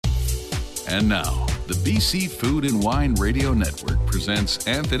And now, the BC Food and Wine Radio Network presents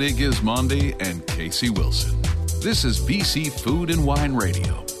Anthony Gismondi and Casey Wilson. This is BC Food and Wine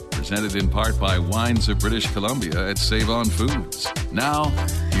Radio, presented in part by Wines of British Columbia at Save-On Foods. Now,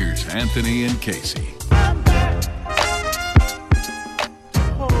 here's Anthony and Casey.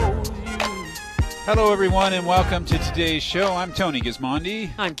 Hello, everyone, and welcome to today's show. I'm Tony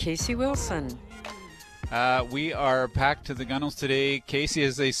Gismondi. I'm Casey Wilson. We are packed to the gunnels today. Casey,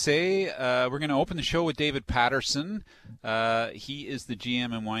 as they say, we're going to open the show with David Patterson. He is the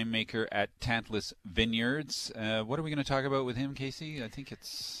GM and winemaker at Tantalus Vineyards. What are we going to talk about with him, Casey? I think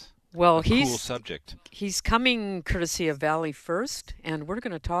it's a cool subject. He's coming courtesy of Valley First, and we're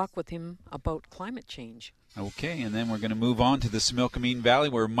going to talk with him about climate change. Okay, and then we're going to move on to the Similkameen Valley,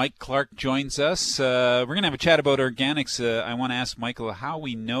 where Mike Clark joins us. We're going to have a chat about organics. I want to ask Michael how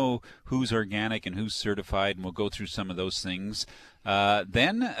we know who's organic and who's certified, and we'll go through some of those things.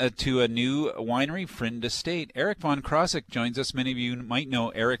 Then to a new winery, Friend Estate. Eric Von Krosek joins us. Many of you might know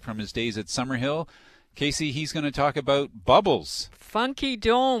Eric from his days at Summerhill. Casey, he's going to talk about bubbles. Funky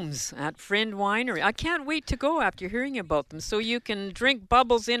domes at Friend Winery. I can't wait to go after hearing about them so you can drink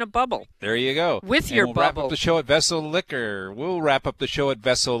bubbles in a bubble. There you go. With your we'll bubble. Wrap up the show at Vessel Liquor. We'll wrap up the show at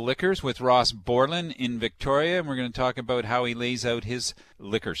Vessel Liquors with Ross Borland in Victoria, and we're going to talk about how he lays out his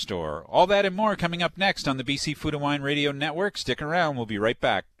liquor store. All that and more coming up next on the BC Food and Wine Radio Network. Stick around. We'll be right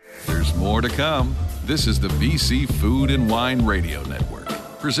back. There's more to come. This is the BC Food and Wine Radio Network,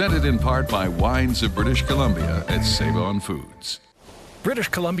 presented in part by Wines of British Columbia at Save-On Foods. British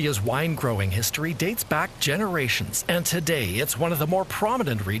Columbia's wine growing history dates back generations, and today it's one of the more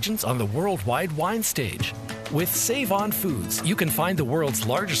prominent regions on the worldwide wine stage. With Save-On Foods, you can find the world's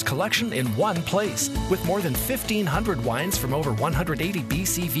largest collection in one place. With more than 1,500 wines from over 180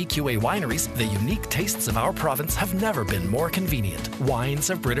 BC VQA wineries, the unique tastes of our province have never been more convenient.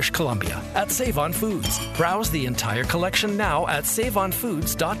 Wines of British Columbia at Save-On Foods. Browse the entire collection now at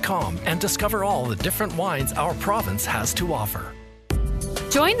saveonfoods.com and discover all the different wines our province has to offer.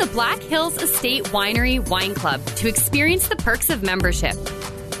 Join the Black Hills Estate Winery Wine Club to experience the perks of membership.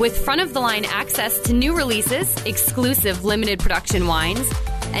 With front-of-the-line access to new releases, exclusive limited production wines,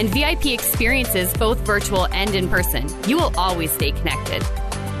 and VIP experiences both virtual and in person, you will always stay connected.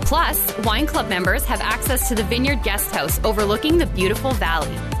 Plus, Wine Club members have access to the Vineyard Guest House overlooking the beautiful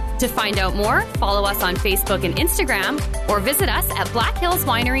valley. To find out more, follow us on Facebook and Instagram, or visit us at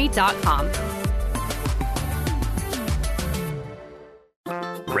blackhillswinery.com.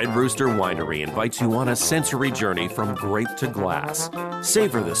 Red Rooster Winery invites you on a sensory journey from grape to glass.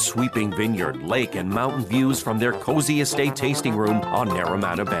 Savor the sweeping vineyard, lake, and mountain views from their cozy estate tasting room on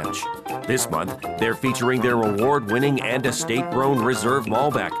Naramata Bench. This month, they're featuring their award-winning and estate-grown Reserve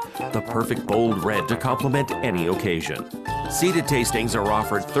Malbec, the perfect bold red to complement any occasion. Seated tastings are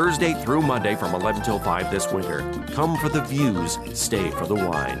offered Thursday through Monday from 11 till 5 this winter. Come for the views, stay for the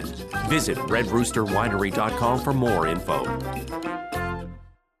wine. Visit redroosterwinery.com for more info.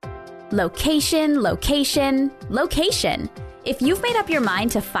 Location, location, location. If you've made up your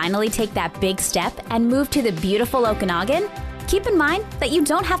mind to finally take that big step and move to the beautiful Okanagan, keep in mind that you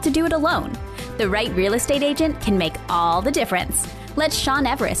don't have to do it alone. The right real estate agent can make all the difference. Let Sean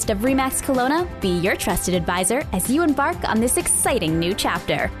Everest of Remax Kelowna be your trusted advisor as you embark on this exciting new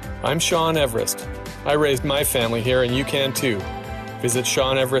chapter. I'm Sean Everest. I raised my family here and you can too. Visit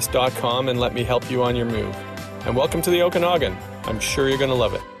SeanEverest.com and let me help you on your move. And welcome to the Okanagan. I'm sure you're going to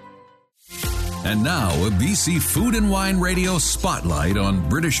love it. And now, a BC Food and Wine Radio Spotlight on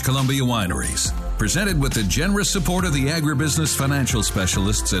British Columbia wineries. Presented with the generous support of the agribusiness financial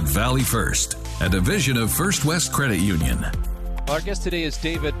specialists at Valley First, a division of First West Credit Union. Well, our guest today is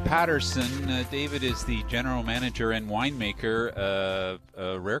David Patterson. David is the general manager and winemaker,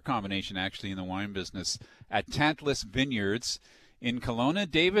 a rare combination actually in the wine business, at Tantalus Vineyards in Kelowna.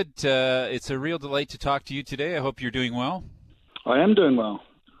 David, it's a real delight to talk to you today. I hope you're doing well. I am doing well.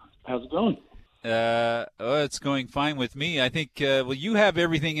 How's it going? It's going fine with me. I think, you have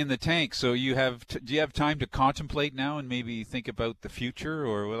everything in the tank, so do you have time to contemplate now and maybe think about the future,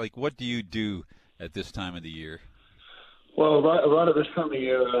 or what do you do at this time of the year? Well, right at this time of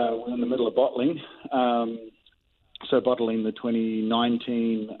year, we're in the middle of bottling. So bottling the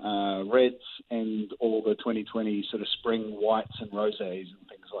 2019 reds and all the 2020 sort of spring whites and rosés and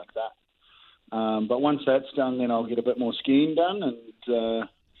things like that. But once that's done, then I'll get a bit more skiing done and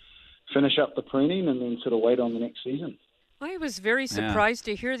finish up the pruning and then sort of wait on the next season. I was very surprised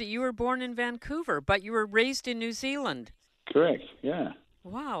to hear that you were born in Vancouver, but you were raised in New Zealand. Correct, yeah.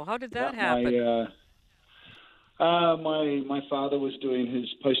 Wow, how did that happen? My father was doing his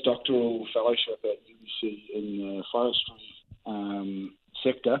postdoctoral fellowship at UBC in the forestry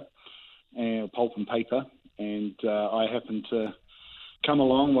sector, pulp and paper, and I happened to come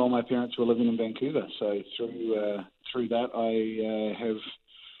along while my parents were living in Vancouver. So through that, I have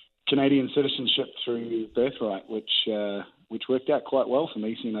Canadian citizenship through birthright, which worked out quite well for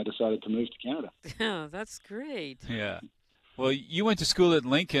me, seeing I decided to move to Canada. Yeah, that's great. Yeah. Well, you went to school at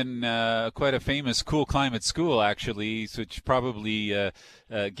Lincoln, quite a famous cool climate school, actually, which probably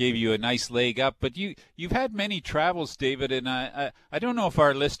gave you a nice leg up. But you've had many travels, David, and I don't know if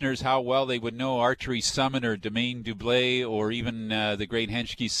our listeners, how well they would know Archery Summit or Domaine Dublé or even the great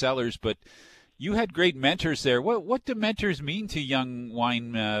Henschke Cellars, but you had great mentors there. What do mentors mean to young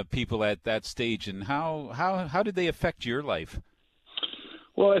wine people at that stage, and how did they affect your life?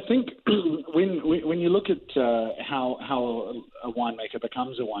 Well, I think when you look at how a winemaker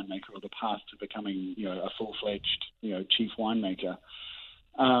becomes a winemaker, or the path to becoming a full-fledged chief winemaker,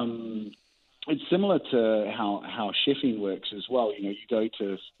 it's similar to how chefing works as well. You go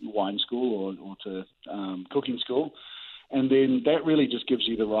to wine school or to cooking school, and then that really just gives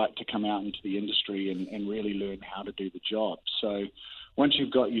you the right to come out into the industry and really learn how to do the job. So once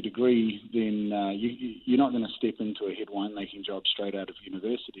you've got your degree, then you're not going to step into a head winemaking job straight out of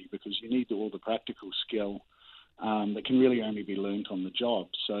university, because you need all the practical skill that can really only be learnt on the job.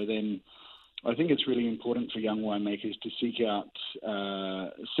 So then I think it's really important for young winemakers to seek out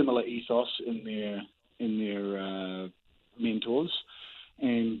similar ethos in their mentors,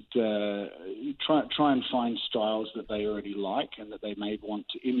 and try and find styles that they already like and that they may want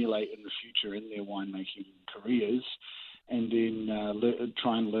to emulate in the future in their winemaking careers, and then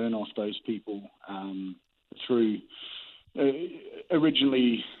try and learn off those people through.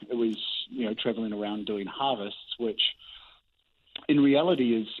 Originally, it was traveling around doing harvests, which in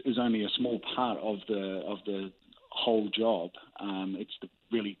reality is only a small part of the whole job. It's the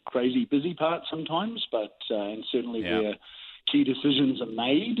really crazy busy part sometimes, but and certainly where key decisions are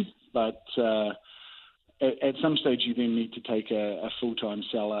made. But at some stage, you then need to take a full-time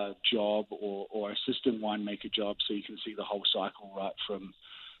cellar job or assistant winemaker job, so you can see the whole cycle, right from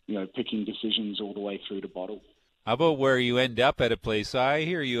picking decisions all the way through to bottle. How about where you end up at a place? I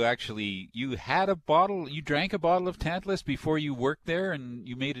hear you had a bottle, you drank a bottle of Tantalus before you worked there, and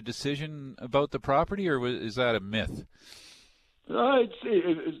you made a decision about the property, or is that a myth?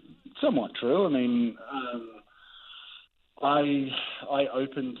 It's somewhat true. I mean, I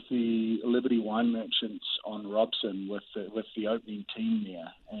opened the Liberty Wine Merchants on Robson with the opening team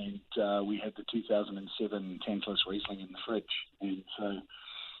there, and we had the 2007 Tantalus Riesling in the fridge, and so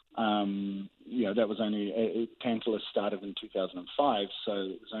that was only Tantalus started in 2005, so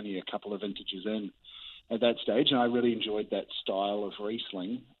it was only a couple of vintages in at that stage, and I really enjoyed that style of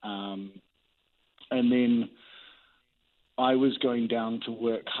Riesling, and then I was going down to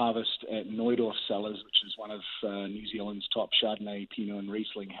work harvest at Neudorf Cellars, which is one of New Zealand's top Chardonnay, Pinot and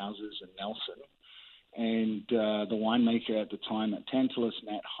Riesling houses in Nelson. And the winemaker at the time at Tantalus,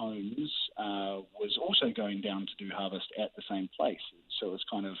 Matt Holmes, was also going down to do harvest at the same place. So it was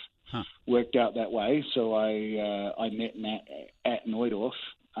kind of worked out that way. So I met Matt at Neudorf.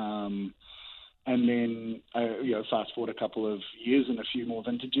 And then, fast forward a couple of years and a few more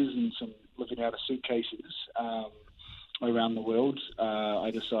vintages and some living out of suitcases around the world,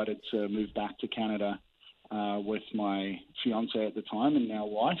 I decided to move back to Canada with my fiancée at the time and now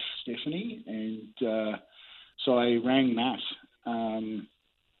wife, Stephanie. And so I rang Matt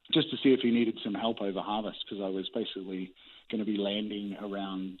just to see if he needed some help over harvest, because I was basically going to be landing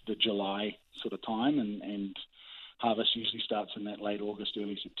around the July sort of time, and harvest usually starts in that late August,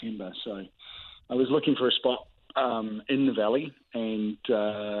 early September. So I was looking for a spot in the valley, and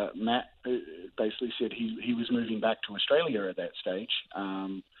Matt basically said he was moving back to Australia at that stage,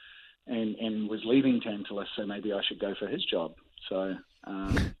 and was leaving Tantalus, so maybe I should go for his job. So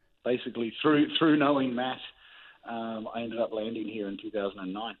basically through knowing Matt, I ended up landing here in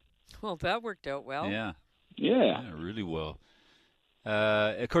 2009. Well, that worked out well. Yeah, really well.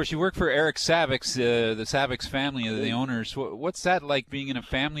 Of course, you work for Eric Savics, the Savics family, the owners. What's that like, being in a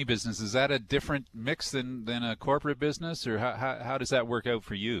family business? Is that a different mix than a corporate business, or how does that work out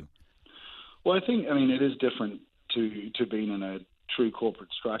for you? Well, I mean, it is different to being in a true corporate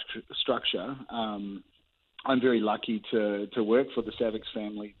structure. I'm very lucky to work for the Savics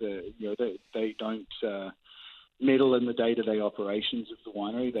family. They don't meddle in the day-to-day operations of the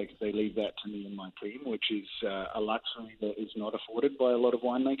winery. They leave that to me and my team, which is a luxury that is not afforded by a lot of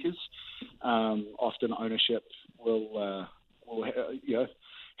winemakers. Often ownership will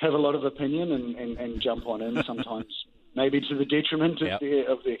have a lot of opinion and jump on in, sometimes maybe to the detriment of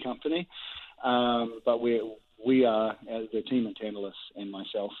their company. But we are, as the team at Tantalus and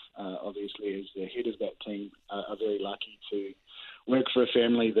myself, obviously as the head of that team, are very lucky to work for a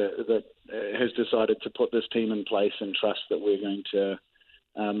family that has decided to put this team in place and trust that we're going to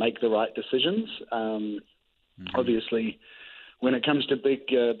make the right decisions. Obviously, when it comes to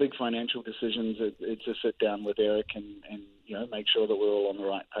big financial decisions, it's a sit down with Eric and make sure that we're all on the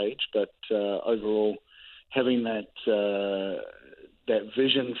right page. But overall, having that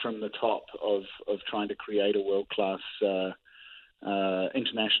vision from the top of trying to create a world-class,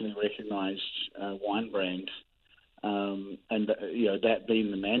 internationally recognized wine brand, and that being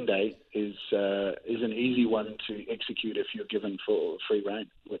the mandate is an easy one to execute if you're given full free rein,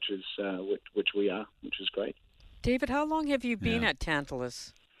 which we are, which is great. David, how long have you been at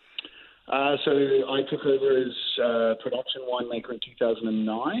Tantalus? So I took over as production winemaker in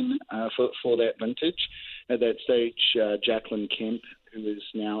 2009 for that vintage. At that stage, Jacqueline Kemp, who is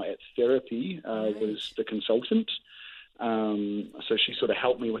now at Therapy, was the consultant. So she sort of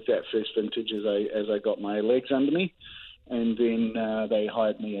helped me with that first vintage as I got my legs under me. And then they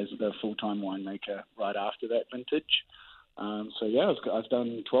hired me as the full-time winemaker right after that vintage. I've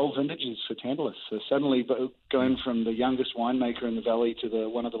done 12 vintages for Tantalus. So suddenly going from the youngest winemaker in the valley to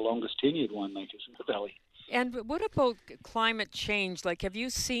one of the longest tenured winemakers in the valley. And what about climate change? Like, have you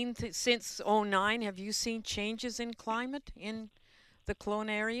seen, since 2009, have you seen changes in climate in the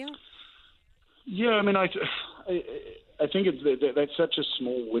Kelowna area? Yeah, I mean, I think that's such a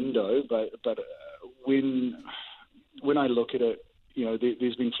small window, but when I look at it,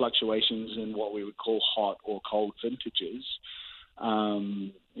 there's been fluctuations in what we would call hot or cold vintages.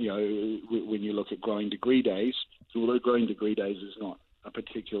 When you look at growing degree days, although growing degree days is not a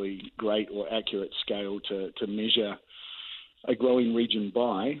particularly great or accurate scale to measure a growing region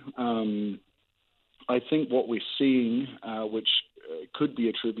by, I think what we're seeing, which could be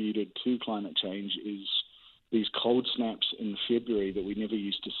attributed to climate change, is these cold snaps in February that we never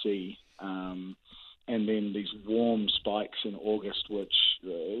used to see. And then these warm spikes in August, which,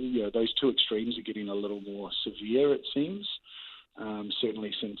 those two extremes are getting a little more severe, it seems.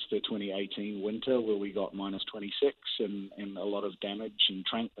 Certainly since the 2018 winter, where we got minus 26 and a lot of damage and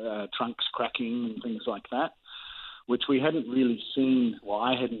trunks cracking and things like that, which we hadn't really seen,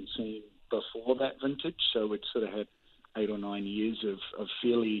 I hadn't seen before that vintage. So we'd sort of had 8 or 9 years of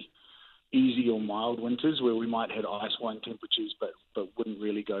fairly easy or mild winters where we might have ice wine temperatures, but wouldn't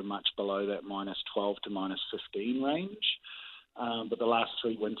really go much below that minus 12 to minus 15 range. But the last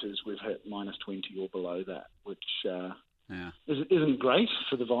 3 winters we've hit minus 20 or below that, which isn't great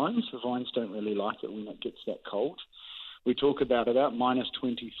for the vines. The vines don't really like it when it gets that cold. We talk about minus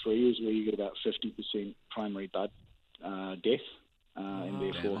 23 is where you get about 50% primary bud death and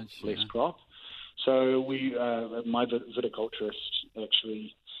therefore less crop. So my viticulturist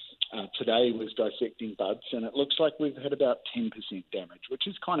actually today was dissecting buds, and it looks like we've had about 10% damage, which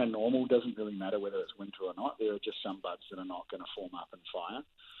is kind of normal. Doesn't really matter whether it's winter or not. There are just some buds that are not going to form up and fire.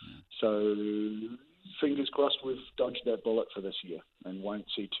 So fingers crossed we've dodged that bullet for this year and won't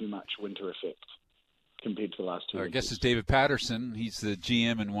see too much winter effect compared to the last 2 years. Our guest is David Patterson. He's the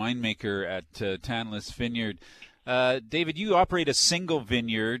GM and winemaker at Tantalus Vineyard. David, you operate a single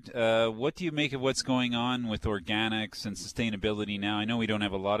vineyard. What do you make of what's going on with organics and sustainability now? I know we don't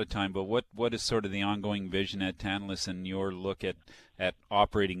have a lot of time, but what is sort of the ongoing vision at Tantalus and your look at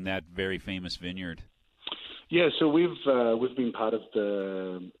operating that very famous vineyard? Yeah, so we've been part of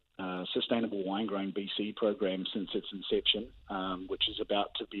the Sustainable Wine Growing BC program since its inception, which is about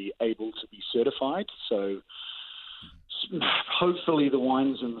to be able to be certified. So hopefully the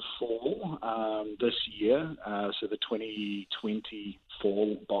wines in the fall this year, so the 2020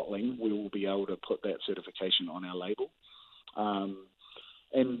 fall bottling, we will be able to put that certification on our label.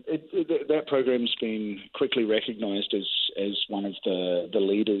 And that program's been quickly recognised as one of the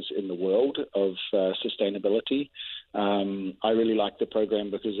leaders in the world of sustainability. I really like the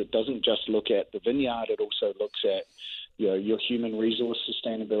program because it doesn't just look at the vineyard; it also looks at your human resource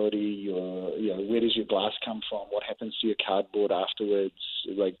sustainability. Where does your glass come from? What happens to your cardboard afterwards?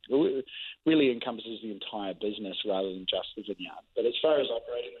 Like, it really encompasses the entire business rather than just the vineyard. But as far as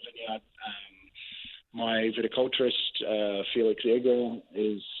operating the vineyard, my viticulturist, Felix Egel,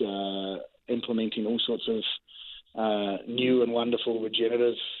 is implementing all sorts of new and wonderful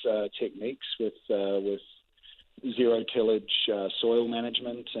regenerative techniques with zero tillage soil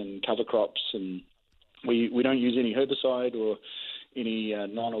management and cover crops, and we don't use any herbicide or any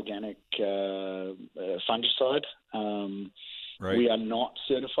non-organic fungicide. Right. We are not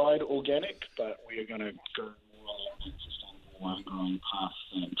certified organic, but we are going to go more on that sustainable wine growing path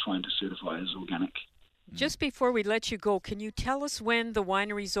and trying to certify as organic. Just before we let you go, can you tell us when the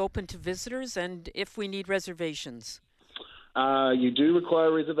winery's open to visitors and if we need reservations? You do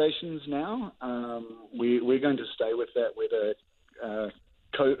require reservations now. We're going to stay with that, whether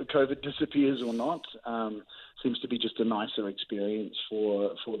COVID disappears or not. Seems to be just a nicer experience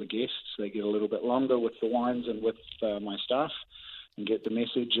for the guests. They get a little bit longer with the wines and with my staff, and get the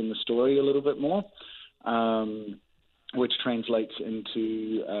message and the story a little bit more, which translates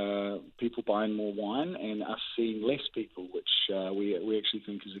into people buying more wine and us seeing less people, which we actually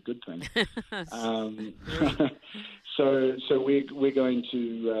think is a good thing. So we're going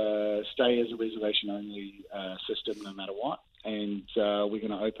to stay as a reservation-only system no matter what, and we're going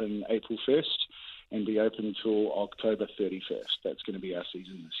to open April 1st and be open till October 31st. That's going to be our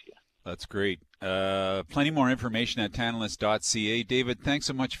season this year. That's great. Plenty more information at Tantalus.ca. David, thanks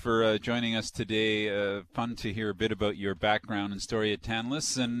so much for joining us today. Fun to hear a bit about your background and story at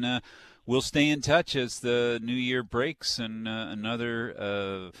Tantalus, and we'll stay in touch as the new year breaks and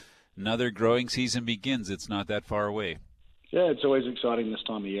another growing season begins. It's not that far away. Yeah, it's always exciting this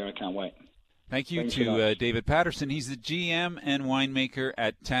time of year. I can't wait. Thank you Thanks to David Patterson. He's the GM and winemaker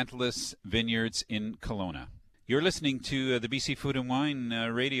at Tantalus Vineyards in Kelowna. You're listening to the BC Food and Wine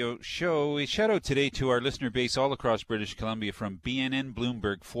radio show. A shout out today to our listener base all across British Columbia, from BNN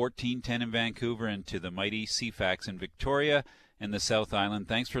Bloomberg 1410 in Vancouver and to the mighty CFAX in Victoria and the South Island.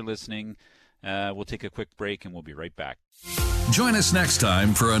 Thanks for listening. We'll take a quick break and we'll be right back. Join us next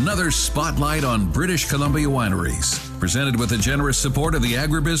time for another Spotlight on British Columbia Wineries, presented with the generous support of the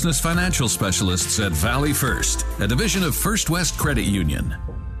Agribusiness Financial Specialists at Valley First, a division of First West Credit Union.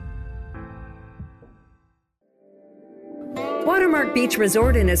 Watermark Beach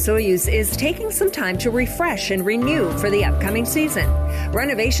Resort in Osoyoos is taking some time to refresh and renew for the upcoming season.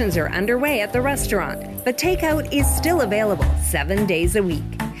 Renovations are underway at the restaurant, but takeout is still available 7 days a week.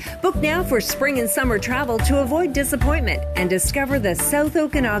 Book now for spring and summer travel to avoid disappointment and discover the South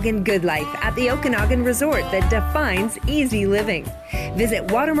Okanagan good life at the Okanagan Resort that defines easy living. Visit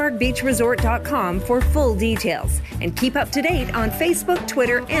watermarkbeachresort.com for full details and keep up to date on Facebook,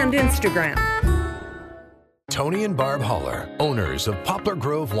 Twitter, and Instagram. Tony and Barb Holler, owners of Poplar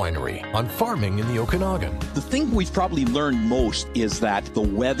Grove Winery, on farming in the Okanagan. The thing we've probably learned most is that the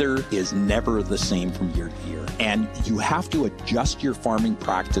weather is never the same from year to year. And you have to adjust your farming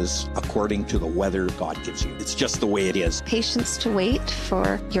practice according to the weather God gives you. It's just the way it is. Patience to wait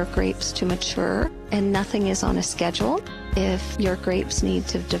for your grapes to mature, and nothing is on a schedule. If your grapes need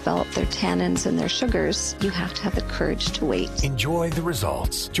to develop their tannins and their sugars, you have to have the courage to wait. Enjoy the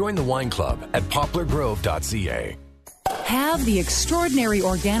results. Join the wine club at poplargrove.ca. Have the extraordinary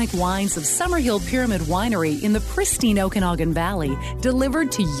organic wines of Summerhill Pyramid Winery in the pristine Okanagan Valley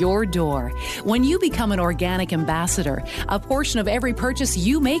delivered to your door. When you become an organic ambassador, a portion of every purchase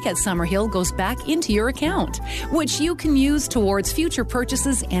you make at Summerhill goes back into your account, which you can use towards future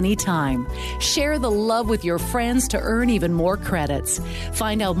purchases anytime. Share the love with your friends to earn even more credits.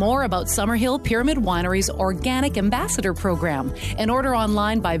 Find out more about Summerhill Pyramid Winery's Organic Ambassador Program and order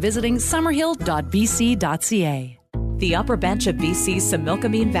online by visiting summerhill.bc.ca. The Upper Bench of BC's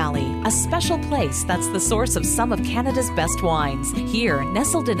Similkameen Valley, a special place that's the source of some of Canada's best wines. Here,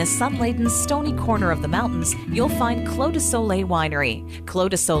 nestled in a sun-laden, stony corner of the mountains, you'll find Clos de Soleil Winery. Clos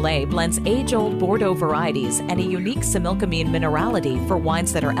de Soleil blends age-old Bordeaux varieties and a unique Similkameen minerality for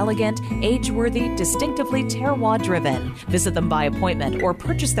wines that are elegant, age-worthy, distinctively terroir-driven. Visit them by appointment or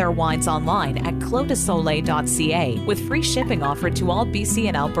purchase their wines online at closdesoleil.ca, with free shipping offered to all BC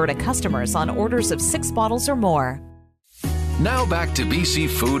and Alberta customers on orders of 6 bottles or more. Now back to BC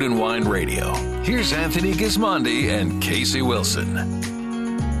Food and Wine Radio. Here's Anthony Gismondi and Casey Wilson.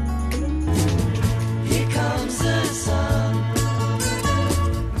 Here comes the sun.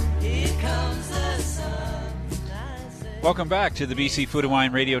 Here comes the sun. Welcome back to the BC Food and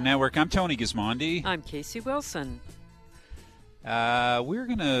Wine Radio Network. I'm Tony Gismondi. I'm Casey Wilson. We're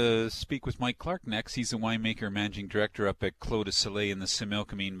going to speak with Mike Clark next. He's the winemaker and managing director up at Clos de Soleil in the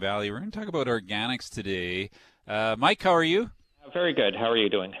Similkameen Valley. We're going to talk about organics today. Mike, how are you? Very good. How are you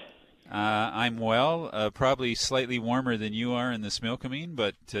doing? I'm well. Probably slightly warmer than you are in the Similkameen,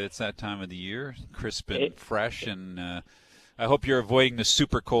 but it's that time of the year, crisp and fresh, and I hope you're avoiding the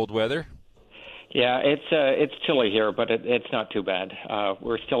super cold weather. Yeah, it's chilly here, but it's not too bad.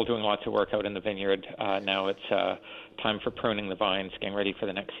 We're still doing lots of work out in the vineyard. Now it's time for pruning the vines, getting ready for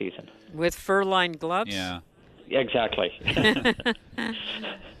the next season. With fur-lined gloves? Yeah. Exactly.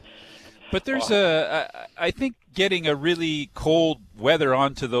 But there's I think getting a really cold weather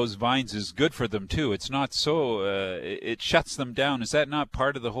onto those vines is good for them too. It's not so, it shuts them down. Is that not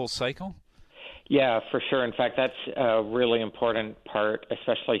part of the whole cycle? Yeah, for sure. In fact, that's a really important part,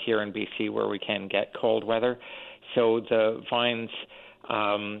 especially here in BC where we can get cold weather. So the vines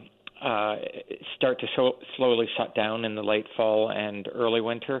start to slowly shut down in the late fall and early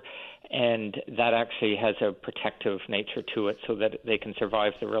winter. And that actually has a protective nature to it so that they can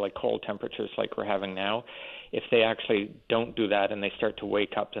survive the really cold temperatures like we're having now. If they actually don't do that and they start to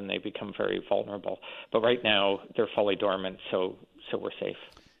wake up, then they become very vulnerable. But right now, they're fully dormant, so we're safe.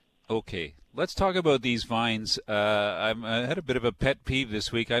 Okay, let's talk about these vines. I had a bit of a pet peeve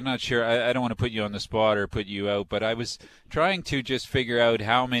this week. I'm not sure. I don't want to put you on the spot or put you out, but I was trying to just figure out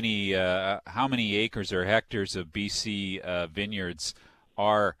how many acres or hectares of BC vineyards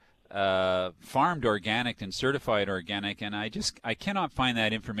are farmed organic and certified organic, and I cannot find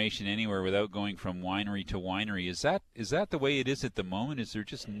that information anywhere without going from winery to winery. Is that the way it is at the moment? Is there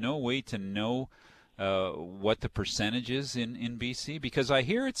just no way to know what the percentage is in BC? Because I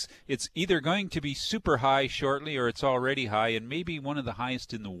hear it's either going to be super high shortly or it's already high and maybe one of the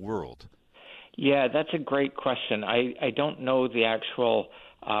highest in the world. Yeah, that's a great question. I don't know the actual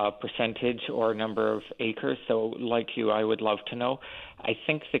percentage or number of acres, so like you, I would love to know. I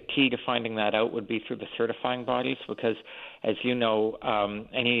think the key to finding that out would be through the certifying bodies because, as you know,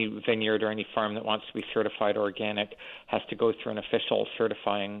 any vineyard or any farm that wants to be certified organic has to go through an official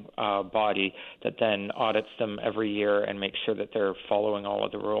certifying body that then audits them every year and makes sure that they're following all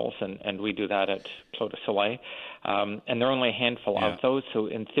of the rules, and we do that at Clos de Soleil. And there are only a handful of those, so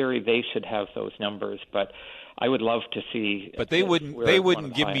in theory they should have those numbers, but I would love to see. But they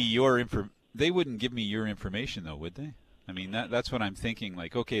wouldn't give me your information though, would they? I mean, that's what I'm thinking.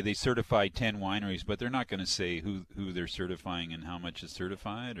 Like, okay, they certified 10 wineries, but they're not going to say who they're certifying and how much is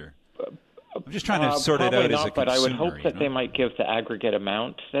certified, or I'm just trying to sort it out as a consumer. But I would hope that they might give the aggregate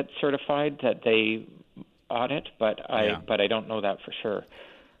amount that's certified that they audit, but I don't know that for sure.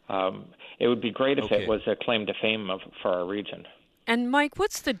 It would be great if it was a claim to fame for our region. And Mike,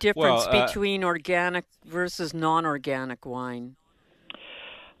 what's the difference between organic versus non-organic wine?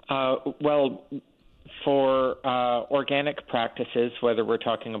 Well, for organic practices, whether we're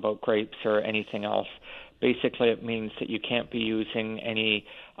talking about grapes or anything else, basically it means that you can't be using any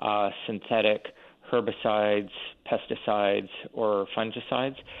synthetic herbicides, pesticides, or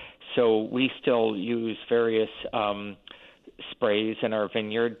fungicides. So we still use various sprays in our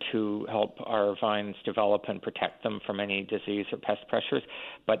vineyard to help our vines develop and protect them from any disease or pest pressures,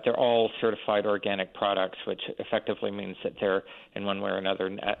 but they're all certified organic products, which effectively means that they're in one way or another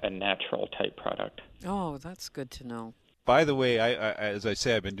a natural type product. Oh, that's good to know. By the way, I as I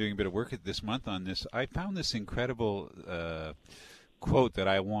say, I've been doing a bit of work this month on this. I found this incredible quote that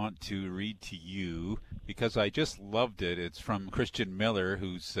I want to read to you because I just loved it. It's from Christian Miller,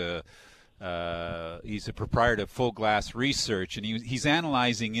 who's he's a proprietor of Full Glass Research, and he's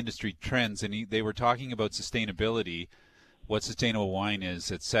analyzing industry trends, and they were talking about sustainability, what sustainable wine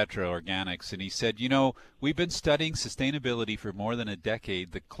is, etc., organics, and he said, we've been studying sustainability for more than a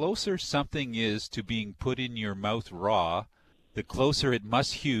decade. The closer something is to being put in your mouth raw, the closer it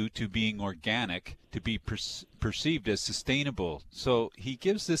must hew to being organic to be perceived as sustainable. So he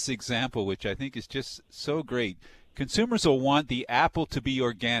gives this example, which I think is just so great. Consumers will want the apple to be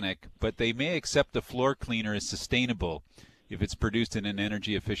organic, but they may accept the floor cleaner as sustainable if it's produced in an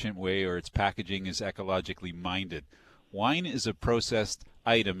energy-efficient way or its packaging is ecologically minded. Wine is a processed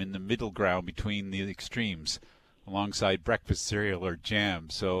item in the middle ground between the extremes, alongside breakfast cereal or jam.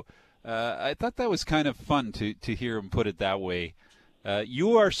 So I thought that was kind of fun to hear him put it that way.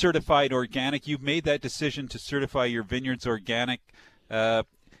 You are certified organic. You've made that decision to certify your vineyards organic.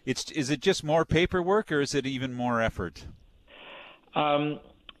 Is it just more paperwork, or is it even more effort?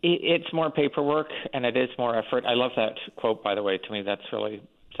 It's more paperwork, and it is more effort. I love that quote, by the way. To me, that's really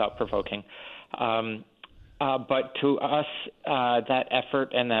thought-provoking. But to us, that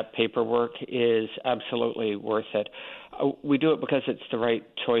effort and that paperwork is absolutely worth it. We do it because it's the right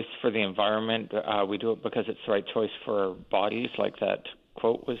choice for the environment. We do it because it's the right choice for our bodies, like that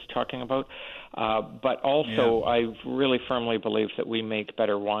quote was talking about. But also, I really firmly believe that we make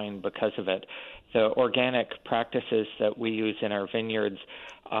better wine because of it. The organic practices that we use in our vineyards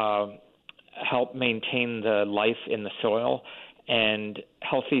help maintain the life in the soil, and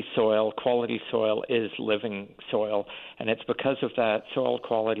healthy soil, quality soil, is living soil. And it's because of that soil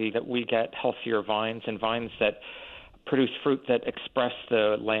quality that we get healthier vines and vines that produce fruit that express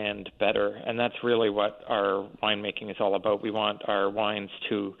the land better. And that's really what our winemaking is all about. We want our wines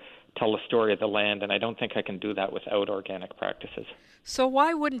to tell the story of the land, and I don't think I can do that without organic practices. So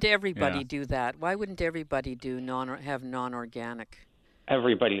why wouldn't everybody do that? Why wouldn't everybody have non-organic?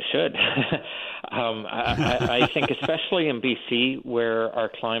 Everybody should. I think especially in BC, where our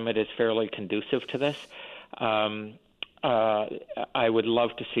climate is fairly conducive to this, I would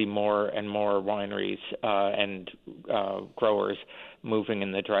love to see more and more wineries and growers moving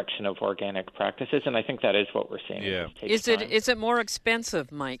in the direction of organic practices, and I think that is what we're seeing. Yeah. Is it more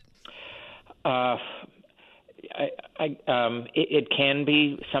expensive, Mike? It can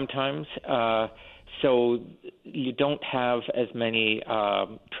be sometimes. So you don't have as many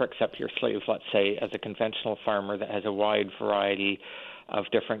tricks up your sleeve, let's say, as a conventional farmer that has a wide variety of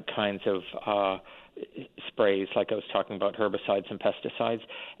different kinds of sprays, like I was talking about, herbicides and pesticides,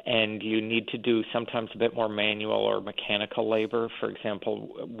 and you need to do sometimes a bit more manual or mechanical labor. For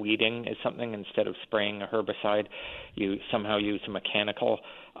example, weeding is something, instead of spraying a herbicide, you somehow use a mechanical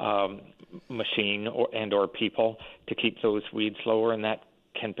machine or people to keep those weeds lower, and that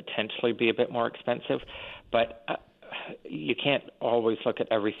can potentially be a bit more expensive. But you can't always look at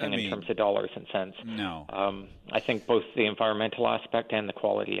everything in terms of dollars and cents. No. I think both the environmental aspect and the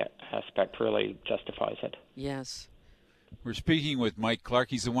quality aspect really justifies it. Yes. We're speaking with Mike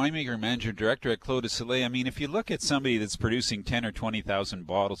Clark. He's the winemaker and manager director at Clos du Soleil. I mean, if you look at somebody that's producing 10 or 20,000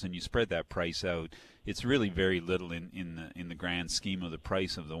 bottles and you spread that price out, it's really very little in the grand scheme of the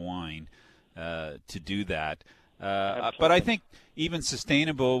price of the wine to do that. But I think even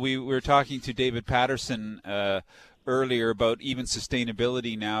sustainable, we were talking to David Patterson earlier about even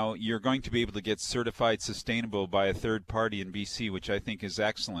sustainability now. You're going to be able to get certified sustainable by a third party in BC, which I think is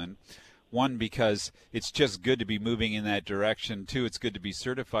excellent. One, because it's just good to be moving in that direction. Two, it's good to be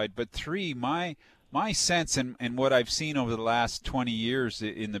certified. But three, my sense and what I've seen over the last 20 years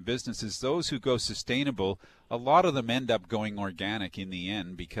in the business is those who go sustainable, a lot of them end up going organic in the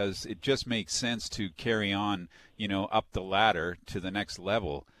end, because it just makes sense to carry on, up the ladder to the next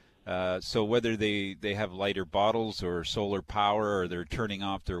level. So whether they have lighter bottles or solar power or they're turning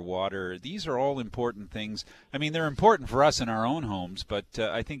off their water, these are all important things. I mean, they're important for us in our own homes, but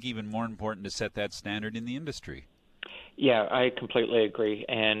I think even more important to set that standard in the industry. Yeah, I completely agree.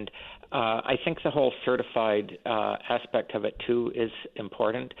 And I think the whole certified aspect of it, too, is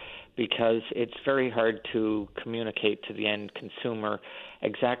important, because it's very hard to communicate to the end consumer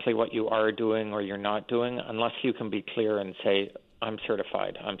exactly what you are doing or you're not doing unless you can be clear and say, I'm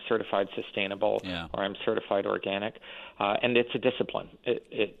certified sustainable, or I'm certified organic. And it's a discipline.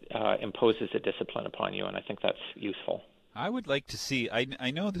 It imposes a discipline upon you, and I think that's useful. I would like to see,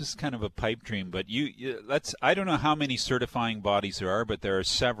 I know this is kind of a pipe dream, but I don't know how many certifying bodies there are, but there are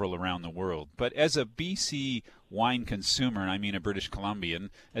several around the world. But as a BC wine consumer, and I mean a British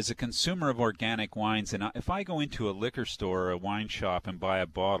Columbian, as a consumer of organic wines, and if I go into a liquor store or a wine shop and buy a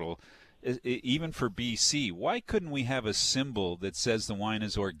bottle, even for BC, why couldn't we have a symbol that says the wine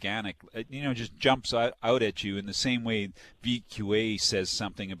is organic? Just jumps out at you in the same way VQA says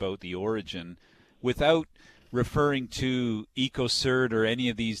something about the origin, without referring to EcoCert or any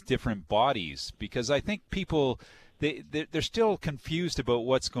of these different bodies, because I think people, they're still confused about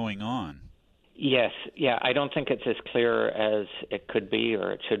what's going on. Yes, I don't think it's as clear as it could be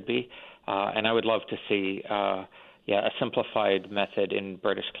or it should be, and I would love to see a simplified method in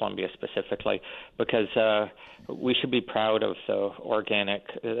British Columbia specifically, because we should be proud of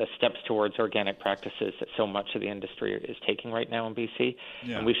the steps towards organic practices that so much of the industry is taking right now in BC,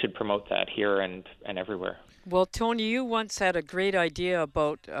 and we should promote that here and everywhere. Well, Tony, you once had a great idea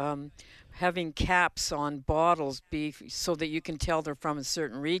about having caps on bottles so that you can tell they're from a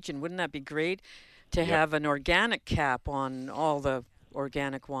certain region. Wouldn't that be great to have an organic cap on all the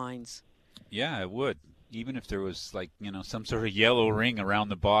organic wines? Yeah, it would. Even if there was some sort of yellow ring around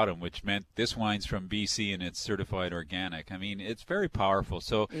the bottom, which meant this wine's from BC and it's certified organic. I mean, it's very powerful.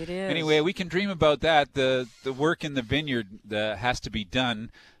 So it is. Anyway, we can dream about that. The work in the vineyard has to be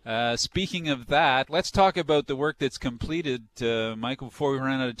done. Speaking of that, let's talk about the work that's completed, Michael, before we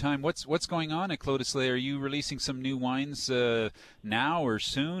run out of time. What's going on at Clos du Soleil? Are you releasing some new wines now or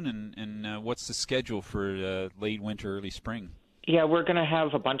soon? And what's the schedule for late winter, early spring? Yeah, we're going to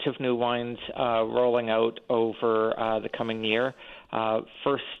have a bunch of new wines rolling out over the coming year.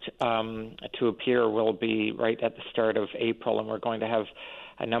 First to appear will be right at the start of April, and we're going to have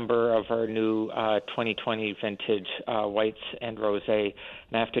a number of our new 2020 vintage whites and rosé.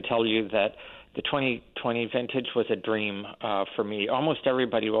 And I have to tell you that the 2020 vintage was a dream for me. Almost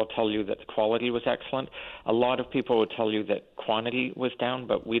everybody will tell you that the quality was excellent. A lot of people will tell you that quantity was down,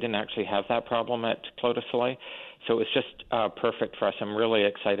 but we didn't actually have that problem at Clos du Soleil. So it's just perfect for us. I'm really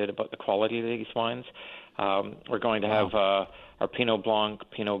excited about the quality of these wines. We're going to have our Pinot Blanc,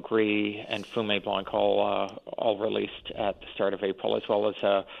 Pinot Gris, and Fumé Blanc all released at the start of April, as well as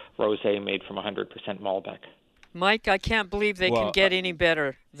a rosé made from 100% Malbec. Mike, I can't believe they can get any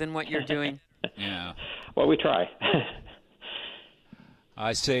better than what you're doing. Yeah. Well, we try.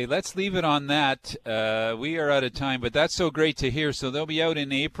 I say let's leave it on that. We are out of time, but that's so great to hear. So they'll be out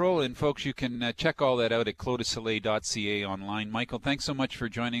in April, and folks, you can check all that out at closdesoleil.ca online. Michael, thanks so much for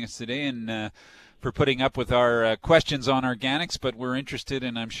joining us today and for putting up with our questions on organics, but we're interested,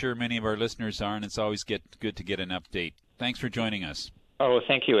 and I'm sure many of our listeners are, and it's always good to get an update. Thanks for joining us. Oh,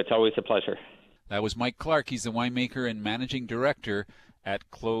 thank you. It's always a pleasure. That was Mike Clark. He's the winemaker and managing director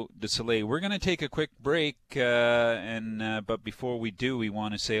at Clos de Soleil. We're going to take a quick break, but before we do, we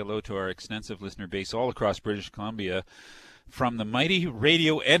want to say hello to our extensive listener base all across British Columbia, from the mighty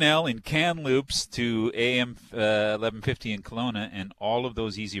Radio NL in Kamloops to AM 1150 in Kelowna, and all of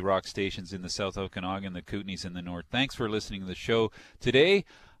those Easy Rock stations in the South Okanagan, the Kootenays, and the North. Thanks for listening to the show today.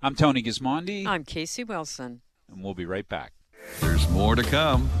 I'm Tony Gismondi. I'm Casey Wilson. And we'll be right back. There's more to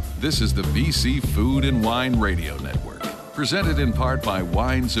come. This is the BC Food and Wine Radio Network, presented in part by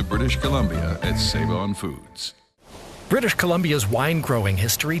Wines of British Columbia at Save-On Foods. British Columbia's wine growing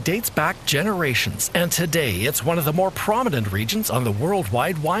history dates back generations, and today it's one of the more prominent regions on the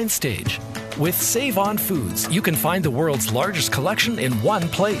worldwide wine stage. With Save-On Foods, you can find the world's largest collection in one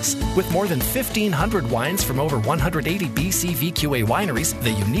place. With more than 1,500 wines from over 180 BC VQA wineries,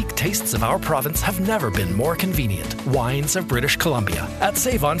 the unique tastes of our province have never been more convenient. Wines of British Columbia at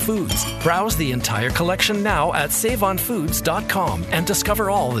Save-On Foods. Browse the entire collection now at saveonfoods.com and discover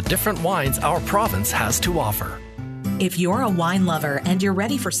all the different wines our province has to offer. If you're a wine lover and you're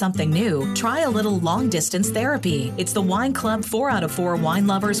ready for something new, try a little long-distance therapy. It's the wine club 4 out of 4 wine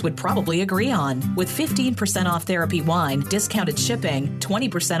lovers would probably agree on. With 15% off therapy wine, discounted shipping,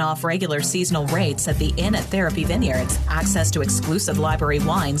 20% off regular seasonal rates at the Inn at Therapy Vineyards, access to exclusive library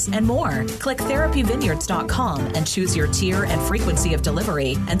wines, and more. Click therapyvineyards.com and choose your tier and frequency of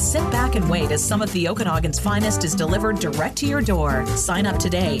delivery, and sit back and wait as some of the Okanagan's finest is delivered direct to your door. Sign up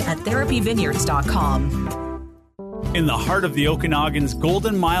today at therapyvineyards.com. In the heart of the Okanagan's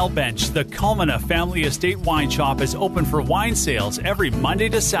Golden Mile Bench, the Culmina Family Estate Wine Shop is open for wine sales every Monday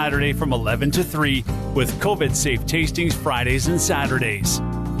to Saturday from 11 to 3, with COVID-safe tastings Fridays and Saturdays.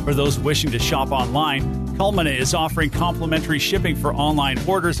 For those wishing to shop online, Culmina is offering complimentary shipping for online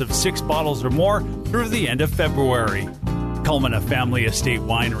orders of 6 bottles or more through the end of February. Culmina Family Estate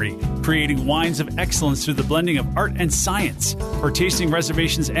Winery, creating wines of excellence through the blending of art and science. For tasting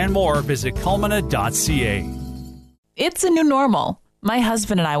reservations and more, visit culmina.ca. It's a new normal. My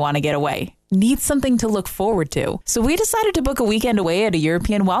husband and I want to get away. Need something to look forward to. So we decided to book a weekend away at a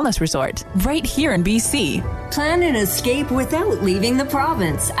European wellness resort right here in BC. Plan an escape without leaving the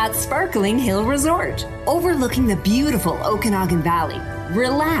province at Sparkling Hill Resort, overlooking the beautiful Okanagan Valley.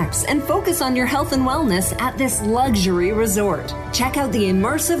 Relax and focus on your health and wellness at this luxury resort. Check out the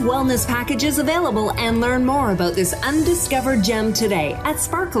immersive wellness packages available and learn more about this undiscovered gem today at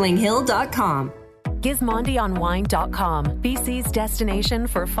sparklinghill.com. GismondiOnWine.com, BC's destination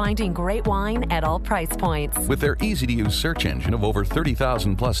for finding great wine at all price points. With their easy-to-use search engine of over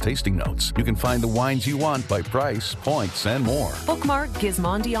 30,000 plus tasting notes, you can find the wines you want by price, points, and more. Bookmark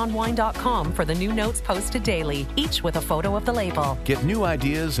GismondiOnWine.com for the new notes posted daily, each with a photo of the label. Get new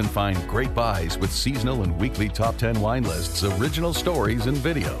ideas and find great buys with seasonal and weekly top 10 wine lists, original stories, and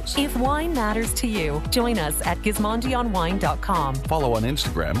videos. If wine matters to you, join us at GismondiOnWine.com. Follow on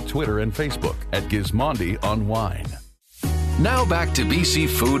Instagram, Twitter, and Facebook at Gismondi on Wine. Now back to BC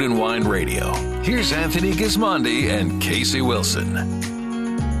Food and Wine Radio. Here's Anthony Gismondi and Casey Wilson.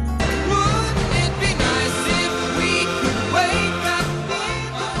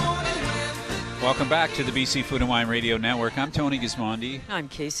 Welcome back to the BC Food and Wine Radio Network. I'm Tony Gismondi. I'm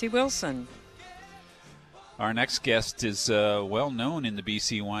Casey Wilson. Our next guest is well known in the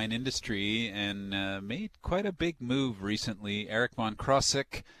BC wine industry and made quite a big move recently. Eric von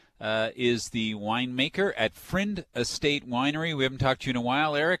Krosigk is the winemaker at Friend Estate Winery. We haven't talked to you in a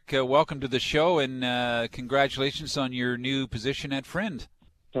while. Eric, welcome to the show, and congratulations on your new position at Friend.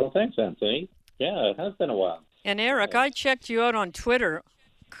 Well, thanks, Anthony. Yeah, it has been a while. And Eric, I checked you out on Twitter.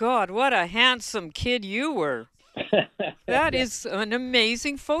 God, what a handsome kid you were. That is an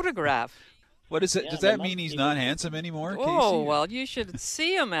amazing photograph. What is it? Does that mean he's not handsome anymore, Casey? Oh, well, you should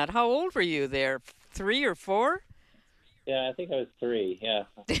see him at. How old were you there? 3 or 4? Yeah, I think I was 3, yeah.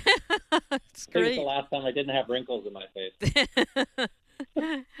 It's great. I think it's the last time I didn't have wrinkles in my face.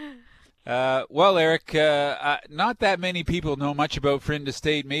 Well, Eric, not that many people know much about Friend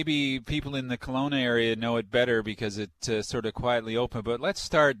Estate. Maybe people in the Kelowna area know it better because it's sort of quietly open. But let's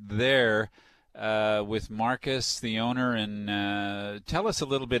start there with Marcus, the owner, and tell us a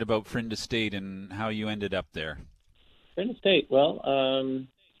little bit about Friend Estate and how you ended up there. Friend Estate, well,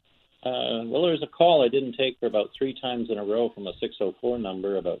 there was a call I didn't take for about 3 times in a row from a 604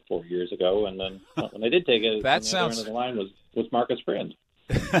 number about 4 years ago, and then when I did take it, that the other end of the line was Marcus Friend.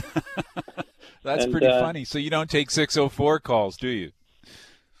 That's And, pretty funny. So you don't take 604 calls, do you?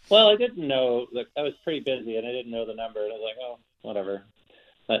 Well, I didn't know. Look, I was pretty busy, and I didn't know the number. And I was like, oh, whatever.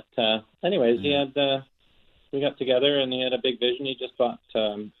 But anyways, he had. We got together, and he had a big vision. He just bought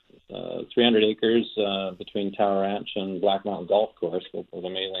 300 acres between Tower Ranch and Black Mountain Golf Course with an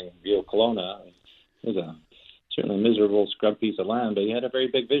amazing view of Kelowna. It was certainly a miserable scrub piece of land, but he had a very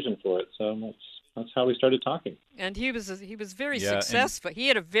big vision for it. So that's how we started talking. And he was very successful. He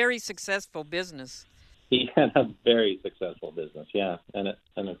had a very successful business. He had a very successful business, yeah, and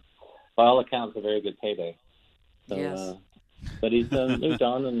by all accounts, a very good payday. So, yes. But he's moved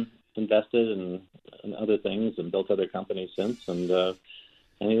on and invested in other things and built other companies since, and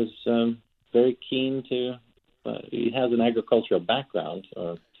he was very keen to. He has an agricultural background.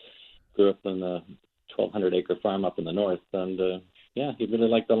 Grew up in a 1,200-acre farm up in the north, and he really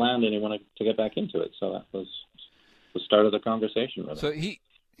liked the land, and he wanted to get back into it. So that was the start of the conversation. Really. So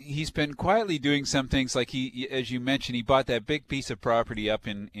he's been quietly doing some things, like he, as you mentioned, he bought that big piece of property up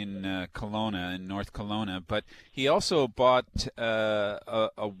in Kelowna, in North Kelowna, but he also bought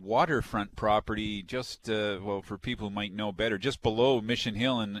a waterfront property just, for people who might know better, just below Mission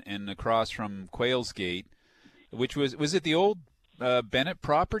Hill and across from Quails Gate, which was it the old Bennett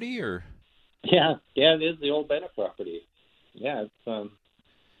property, or? Yeah, it is the old Bennett property. Yeah, it's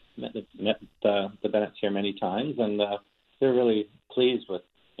met the Bennetts here many times, and they're really pleased with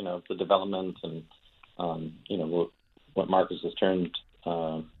the development and what Marcus has turned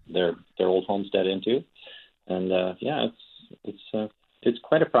their old homestead into, and it's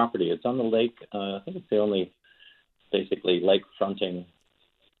quite a property. It's on the lake. I think it's the only basically lake fronting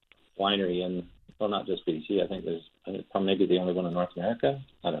winery in, well, not just BC. I think there's maybe the only one in North America.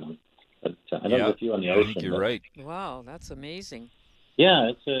 I don't know, but I know there's a few on the ocean. I think you're right. Wow, that's amazing.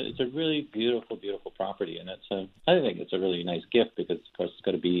 Yeah, it's a really beautiful property, and I think it's a really nice gift because, of course, it's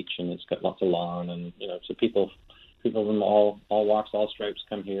got a beach and it's got lots of lawn, and so people from all walks, all stripes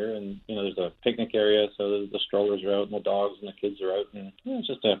come here, and there's a picnic area, so the strollers are out and the dogs and the kids are out, and it's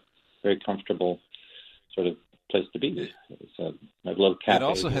just a very comfortable sort of place to be. It's a little cafe. It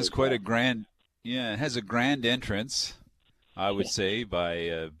also has quite a grand, it has a grand entrance, I would say,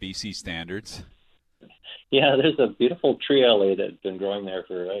 by BC standards. Yeah, there's a beautiful tree alley that's been growing there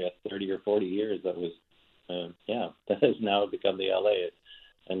for 30 or 40 years. That was, that has now become the LA,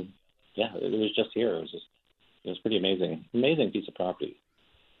 and it was just here. It was pretty amazing piece of property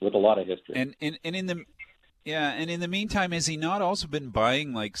with a lot of history. And in the meantime, has he not also been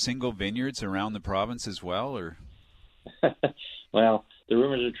buying like single vineyards around the province as well, or? Well, the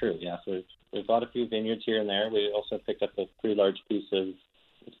rumors are true. Yeah, so we've bought a few vineyards here and there. We also picked up a pretty large piece of.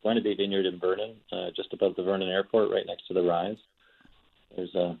 It's going to be a vineyard in Vernon, just above the Vernon Airport, right next to the Rise.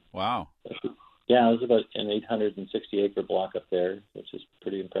 There's wow. Yeah, there's about an 860-acre block up there, which is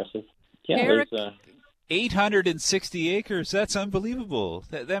pretty impressive. Yeah, Eric, there's 860 acres. That's unbelievable.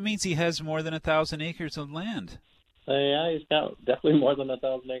 That means he has more than 1,000 acres of land. Yeah, he's got definitely more than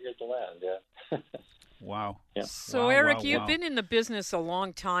 1,000 acres of land. Yeah. Wow. Yeah. So, Eric, you've been in the business a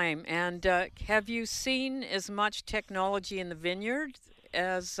long time, and have you seen as much technology in the vineyard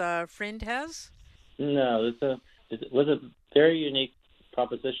as Friend has? No, it was a very unique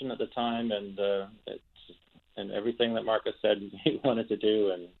proposition at the time, and everything that Marcus said he wanted to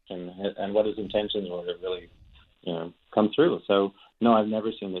do, and what his intentions were to really, come through. So, no, I've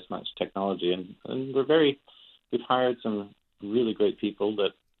never seen this much technology, and we've hired some really great people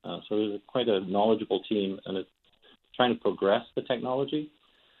that. So there's quite a knowledgeable team, and it's trying to progress the technology.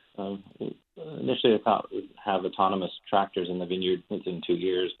 Initially, I thought we'd have autonomous tractors in the vineyard within 2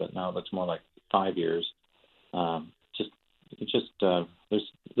 years, but now it looks more like 5 years. There's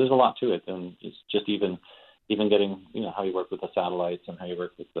a lot to it, and it's just even getting how you work with the satellites and how you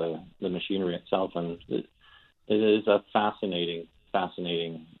work with the machinery itself, and it is a fascinating,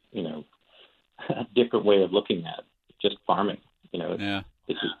 different way of looking at just farming. Yeah.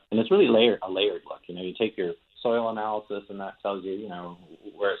 And it's really a layered look. You take your soil analysis, and that tells you,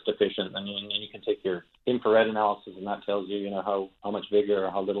 where it's deficient. And you can take your infrared analysis, and that tells you, how much vigor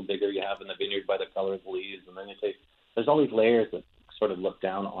or how little vigor you have in the vineyard by the color of the leaves. And then there's all these layers that sort of look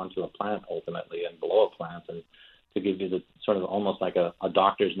down onto a plant ultimately and below a plant, and to give you the sort of almost like a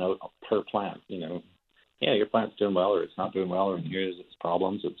doctor's note per plant. Your plant's doing well, or it's not doing well, or here's its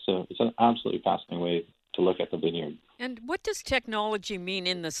problems. It's an absolutely fascinating way to look at the vineyard. And what does technology mean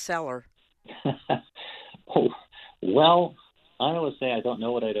in the cellar? Well, I always say I don't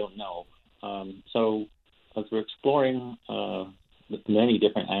know what I don't know. So as we're exploring many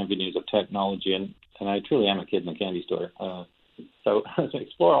different avenues of technology, and I truly am a kid in a candy store. So as we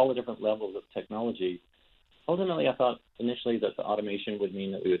explore all the different levels of technology, ultimately, I thought initially that the automation would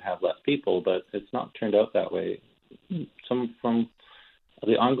mean that we would have less people, but it's not turned out that way. From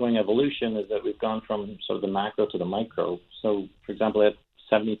the ongoing evolution is that we've gone from sort of the macro to the micro. So, for example, I have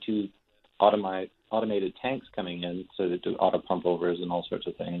 72 automated tanks coming in, so they do auto pump overs and all sorts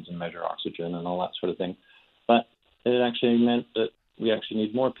of things and measure oxygen and all that sort of thing. But it actually meant that we actually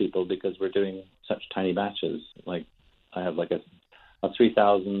need more people because we're doing such tiny batches. Like I have like a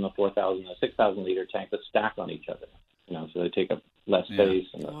 3,000, a 4,000, a 6,000 liter tank that stack on each other. So they take up less space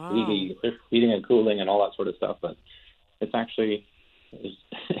and heating and cooling and all that sort of stuff. But it's actually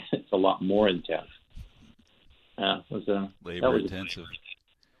it's a lot more intense. Labor intensive.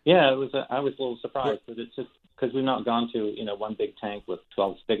 Yeah, it was. I was a little surprised because it's just because we've not gone to one big tank with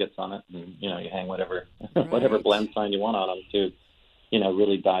 12 spigots on it, and you hang whatever blend sign you want on them to,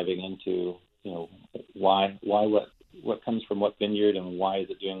 really diving into what comes from what vineyard and why is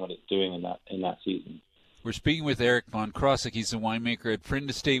it doing what it's doing in that season. We're speaking with Eric von Krosigk. He's the winemaker at Frind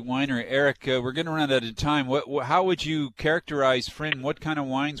Estate Winery. Eric, we're going to run out of time. How would you characterize Frind? What kind of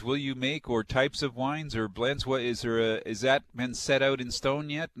wines will you make, or types of wines or blends? Is that been set out in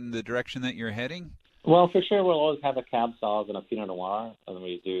stone yet in the direction that you're heading? Well, for sure, we'll always have a Cab Sauv and a Pinot Noir, and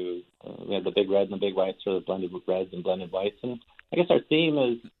we have the big red and the big whites, or the blended reds and blended whites. And I guess our theme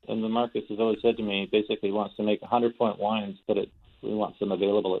is, and the Marcus has always said to me, basically wants to make 100-point wines, but we want them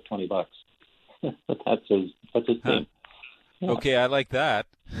available at $20. That's his theme. Yeah. Okay, I like that.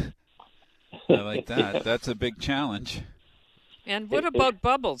 That's a big challenge. And what about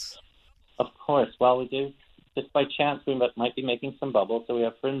bubbles? Of course. Well, we do. Just by chance, we might be making some bubbles. So we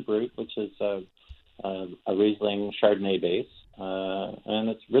have Frind Brut, which is a Riesling Chardonnay base, and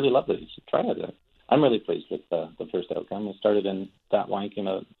it's really lovely. You should try it. I'm really pleased with the first outcome. I started in that wine, came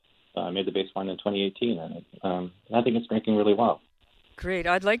out, made the base wine in 2018, and I think it's drinking really well. Great.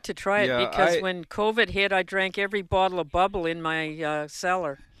 I'd like to try it because when COVID hit, I drank every bottle of bubble in my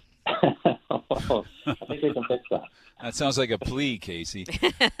cellar. I think we can fix that. That sounds like a plea, Casey.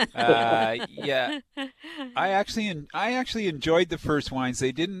 Yeah, I actually enjoyed the first wines.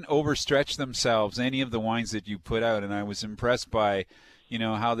 They didn't overstretch themselves, any of the wines that you put out, and I was impressed by,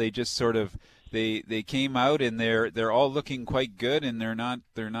 how they just sort of they came out and they're all looking quite good, and they're not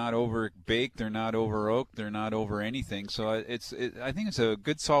over baked, they're not over oaked, they're not over anything. So I think it's a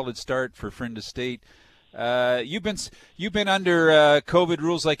good solid start for Frind Estate. You've been under COVID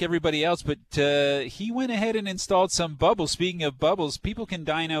rules like everybody else, but he went ahead and installed some bubbles. Speaking of bubbles, people can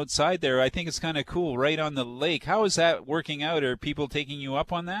dine outside there. I think it's kind of cool, right on the lake. How is that working out? Are people taking you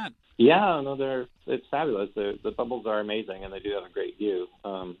up on that? Yeah, no, it's fabulous. The bubbles are amazing, and they do have a great view.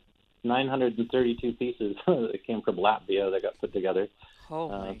 932 pieces that came from Latvia that got put together.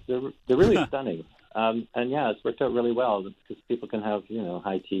 They're really stunning. And yeah, it's worked out really well because people can have,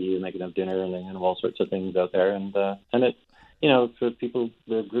 high tea and they can have dinner and they can have all sorts of things out there. And it, for people,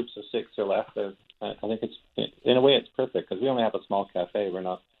 the groups of 6 or less, I think it's, in a way, it's perfect because we only have a small cafe. We're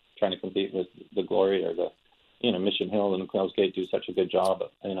not trying to compete with the Glory or the, Mission Hill and Quails Gate do such a good job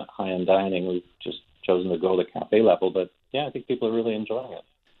at high-end dining. We've just chosen to go to the cafe level. But yeah, I think people are really enjoying it.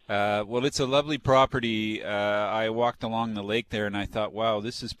 Well, it's a lovely property. I walked along the lake there, and I thought, wow,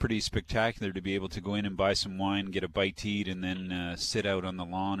 this is pretty spectacular to be able to go in and buy some wine, get a bite to eat, and then sit out on the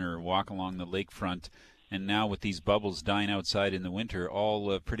lawn or walk along the lakefront. And now with these bubbles, dine outside in the winter,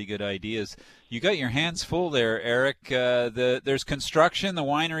 all pretty good ideas. You got your hands full there, Eric. There's construction. The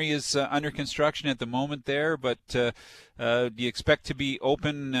winery is under construction at the moment there, but do you expect to be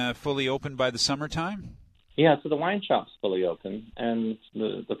fully open by the summertime? Yeah, so the wine shop's fully open, and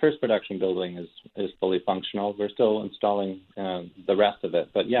the first production building is fully functional. We're still installing the rest of it.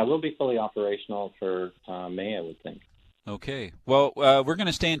 But, yeah, we'll be fully operational for May, I would think. Okay. Well, we're going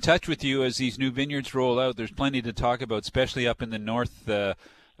to stay in touch with you as these new vineyards roll out. There's plenty to talk about, especially up in the north end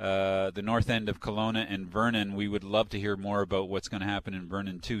of Kelowna and Vernon. We would love to hear more about what's going to happen in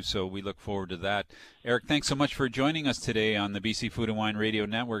Vernon, too, so we look forward to that. Eric, thanks so much for joining us today on the BC Food and Wine Radio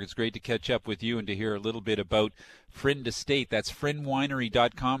Network. It's great to catch up with you and to hear a little bit about Frind Estate. That's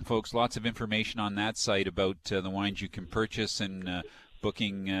frindwinery.com, folks. Lots of information on that site about the wines you can purchase and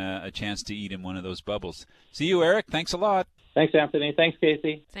booking a chance to eat in one of those bubbles. See you, Eric. Thanks a lot. Thanks, Anthony. Thanks,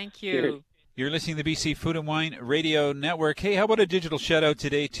 Casey. Thank you. Cheers. You're listening to the BC Food and Wine Radio Network. Hey, how about a digital shout-out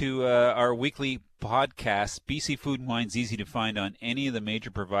today to our weekly podcast, BC Food and Wine's easy to find on any of the major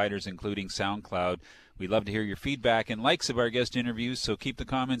providers, including SoundCloud. We'd love to hear your feedback and likes of our guest interviews, so keep the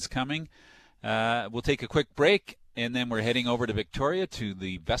comments coming. We'll take a quick break, and then we're heading over to Victoria to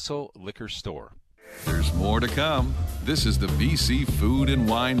the Vessel Liquor Store. There's more to come. This is the BC Food and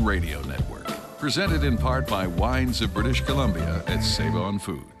Wine Radio Network, presented in part by Wines of British Columbia at Save On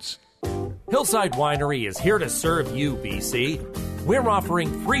Foods. Hillside Winery is here to serve you, BC. We're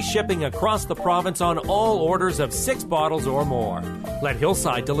offering free shipping across the province on all orders of 6 bottles or more. Let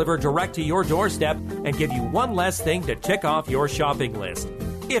Hillside deliver direct to your doorstep and give you one less thing to tick off your shopping list.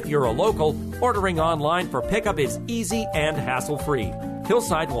 If you're a local, ordering online for pickup is easy and hassle-free.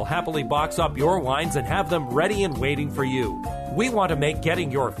 Hillside will happily box up your wines and have them ready and waiting for you. We want to make getting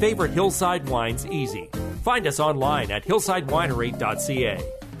your favorite Hillside wines easy. Find us online at hillsidewinery.ca.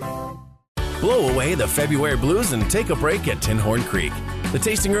 Blow away the February blues and take a break at Tin Horn Creek. The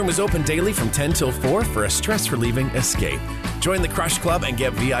tasting room is open daily from 10 till 4 for a stress-relieving escape. Join the Crush Club and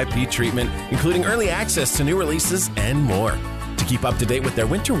get VIP treatment, including early access to new releases and more. To keep up to date with their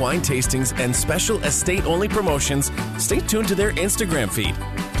winter wine tastings and special estate-only promotions, stay tuned to their Instagram feed.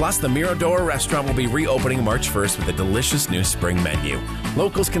 Plus, the Mirador restaurant will be reopening March 1st with a delicious new spring menu.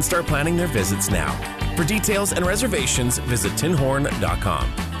 Locals can start planning their visits now. For details and reservations, visit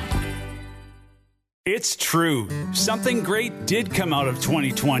tinhorn.com. It's true. Something great did come out of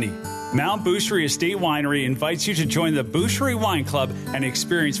 2020. Mount Boucherie Estate Winery invites you to join the Boucherie Wine Club and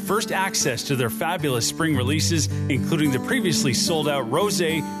experience first access to their fabulous spring releases, including the previously sold-out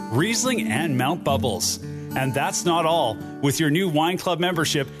Rosé, Riesling, and Mount Bubbles. And that's not all. With your new wine club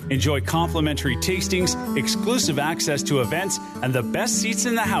membership, enjoy complimentary tastings, exclusive access to events, and the best seats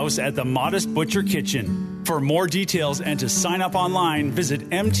in the house at the Modest Butcher Kitchen. For more details and to sign up online, visit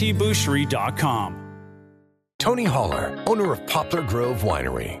mtboucherie.com. Tony Holler, owner of Poplar Grove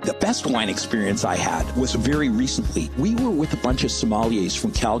Winery. The best wine experience I had was very recently. We were with a bunch of sommeliers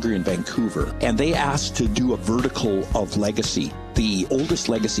from Calgary and Vancouver, and they asked to do a vertical of legacy. The oldest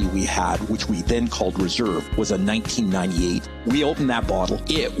legacy we had, which we then called Reserve, was a 1998. We opened that bottle.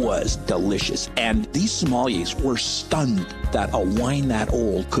 It was delicious. And these sommeliers were stunned that a wine that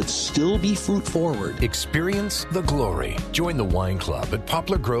old could still be fruit forward. Experience the glory. Join the wine club at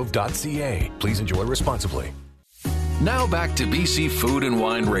poplargrove.ca. Please enjoy responsibly. Now back to BC Food and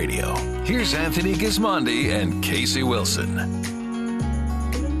Wine Radio. Here's Anthony Gismondi and Casey Wilson.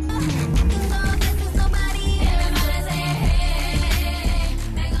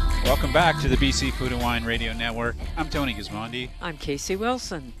 Welcome back to the BC Food and Wine Radio Network. I'm Tony Gismondi. I'm Casey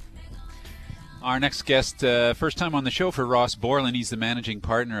Wilson. Our next guest, first time on the show for Ross Borland. He's the managing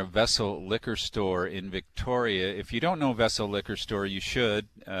partner of Vessel Liquor Store in Victoria. If you don't know Vessel Liquor Store, you should.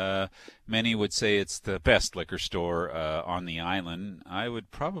 Many would say it's the best liquor store on the island. I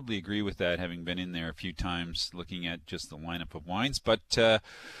would probably agree with that, having been in there a few times looking at just the lineup of wines. But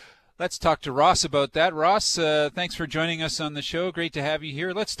let's talk to Ross about that. Ross, thanks for joining us on the show. Great to have you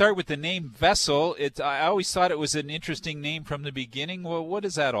here. Let's start with the name Vessel. I always thought it was an interesting name from the beginning. Well, what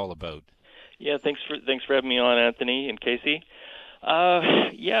is that all about? Yeah, thanks for having me on, Anthony and Casey.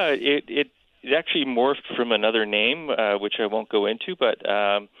 It actually morphed from another name, which I won't go into, but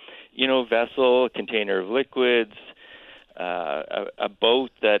vessel, container of liquids, a boat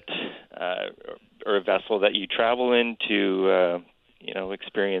that or a vessel that you travel in to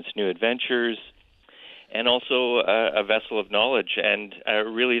experience new adventures, and also a vessel of knowledge. And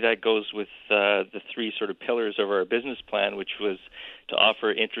really that goes with the three sort of pillars of our business plan, which was to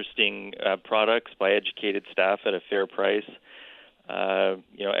offer interesting products by educated staff at a fair price.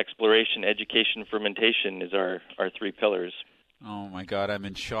 Exploration, education, fermentation is our three pillars. Oh my God, I'm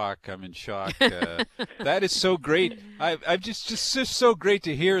in shock. That is so great. I'm just so great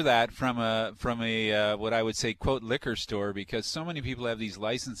to hear that from a what I would say quote liquor store, because so many people have these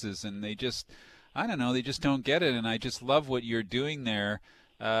licenses and they just don't get it. And I just love what you're doing there.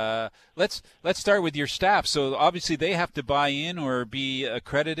 Let's start with your staff. So obviously they have to buy in or be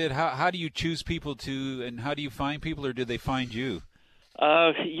accredited. How do you choose people and how do you find people, or do they find you?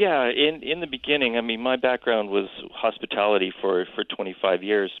 In the beginning, I mean, my background was hospitality for 25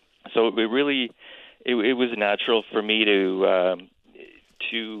 years. So it was natural for me to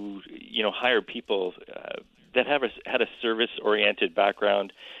hire people that had a service-oriented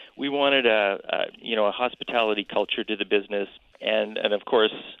background. We wanted a hospitality culture to the business, and of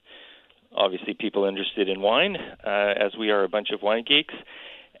course, obviously people interested in wine, as we are a bunch of wine geeks.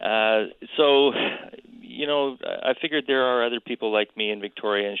 I figured there are other people like me in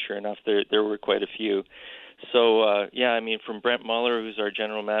Victoria, and sure enough, there were quite a few. So, from Brent Muller, who's our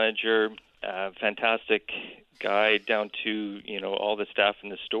general manager, fantastic guy, down to, all the staff in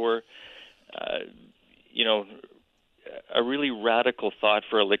the store, a really radical thought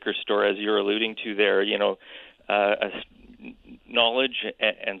for a liquor store, as you're alluding to there, knowledge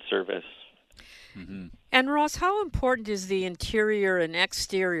and service. Mm-hmm. And Ross, how important is the interior and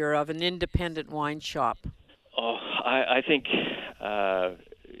exterior of an independent wine shop? Oh, I think,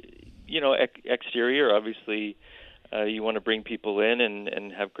 exterior, obviously, You want to bring people in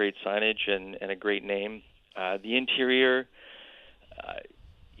and have great signage and a great name. The interior, that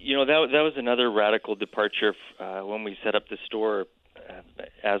was another radical departure when we set up the store.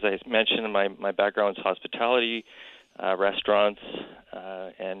 As I mentioned, my background is hospitality, restaurants,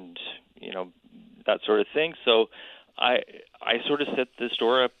 and that sort of thing. So I sort of set the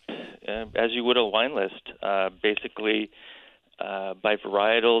store up as you would a wine list, basically by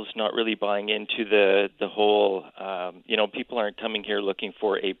varietals, not really buying into the whole. People aren't coming here looking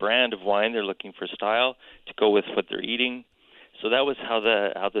for a brand of wine; they're looking for style to go with what they're eating. So that was how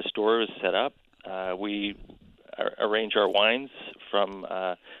the store was set up. We arrange our wines from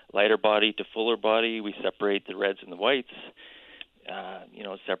lighter body to fuller body. We separate the reds and the whites.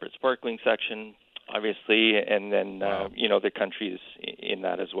 Separate sparkling section, obviously, and then the countries in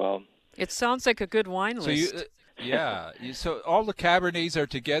that as well. It sounds like a good wine list. So all the Cabernets are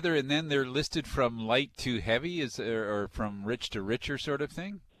together, and then they're listed from light to heavy, or from rich to richer, sort of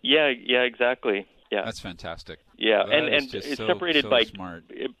thing. Yeah, exactly. Yeah, that's fantastic. Yeah, well, and it's separated by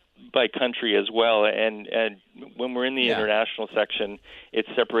country as well. And when we're in the international section, it's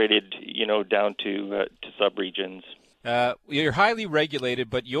separated, down to subregions. You're highly regulated,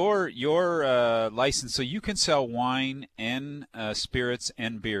 but your license, so you can sell wine and spirits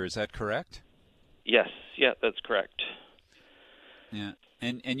and beer. Is that correct? Yes, that's correct. Yeah,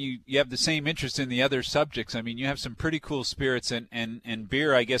 and you have the same interest in the other subjects. I mean, you have some pretty cool spirits and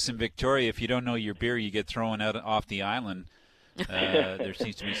beer. I guess in Victoria, if you don't know your beer, you get thrown out off the island. There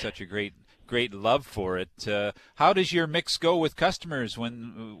seems to be such a great love for it. How does your mix go with customers?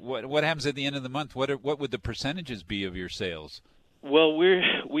 What happens at the end of the month? What would the percentages be of your sales? Well,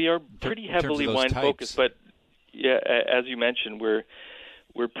 we are pretty heavily wine focused, but as you mentioned, we're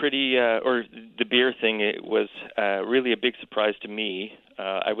pretty. Or the beer thing, it was really a big surprise to me.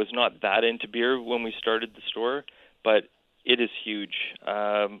 I was not that into beer when we started the store, but it is huge,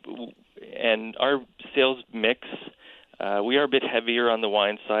 and our sales mix. We are a bit heavier on the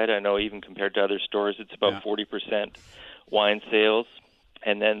wine side. I know even compared to other stores, it's about 40% wine sales,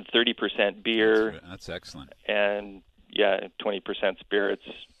 and then 30% beer. That's excellent. And 20% spirits,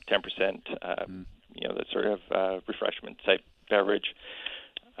 10%, that sort of refreshment type beverage.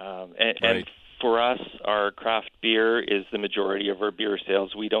 And for us, our craft beer is the majority of our beer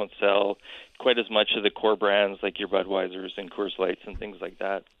sales. We don't sell quite as much of the core brands like your Budweisers and Coors Lights and things like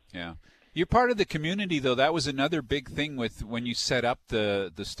that. Yeah. You're part of the community, though. That was another big thing with when you set up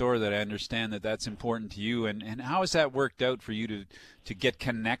the store, that I understand that's important to you. And how has that worked out for you to get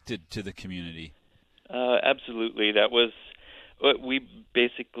connected to the community? Absolutely. That was we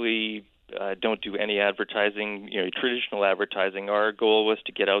basically don't do any advertising, traditional advertising. Our goal was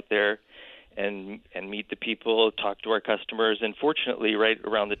to get out there and meet the people, talk to our customers. And fortunately, right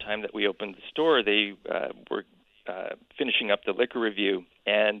around the time that we opened the store, they were finishing up the liquor review.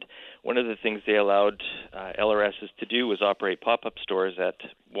 And one of the things they allowed LRSs to do was operate pop-up stores at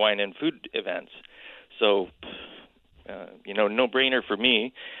wine and food events. So, no-brainer for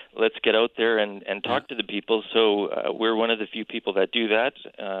me. Let's get out there and talk to the people. So we're one of the few people that do that.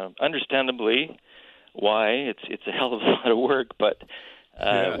 Understandably, why? It's a hell of a lot of work, but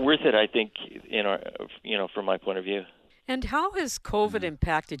worth it, I think, from my point of view. And how has COVID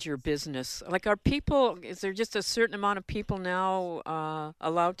impacted your business? Like, is there just a certain amount of people now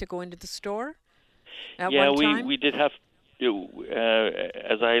allowed to go into the store at one time? we did have,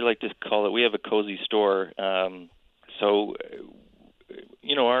 as I like to call it, we have a cozy store. So,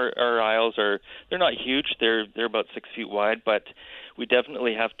 our aisles they're not huge. They're about 6 feet wide, but we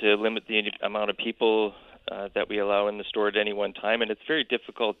definitely have to limit the amount of people that we allow in the store at any one time, and it's very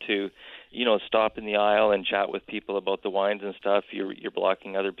difficult to, stop in the aisle and chat with people about the wines and stuff. You're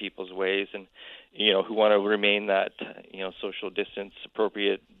blocking other people's ways, and who want to remain that social distance,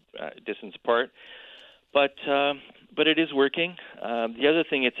 appropriate distance apart. But it is working. The other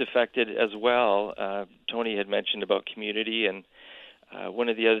thing it's affected as well. Tony had mentioned about community, and one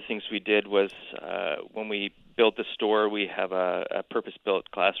of the other things we did was when we built the store, we have a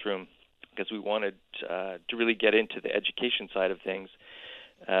purpose-built classroom, because we wanted to really get into the education side of things,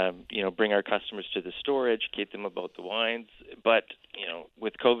 bring our customers to the store, educate them about the wines. But,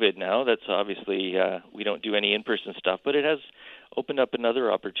 with COVID now, that's obviously, we don't do any in-person stuff, but it has opened up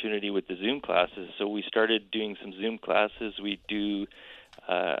another opportunity with the Zoom classes. So we started doing some Zoom classes. We do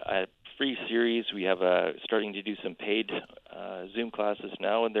a free series. We have starting to do some paid Zoom classes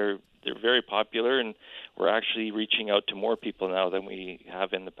now, and they're very popular, and we're actually reaching out to more people now than we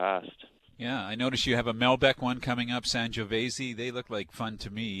have in the past. Yeah, I noticed you have a Melbeck one coming up, Sangiovese. They look like fun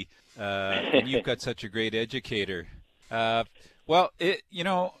to me, and you've got such a great educator.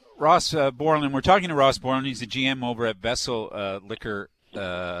 Ross Borland. We're talking to Ross Borland. He's the GM over at Vessel Liquor,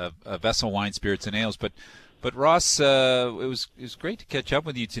 Vessel Wine, Spirits, and Ales. But Ross, it was great to catch up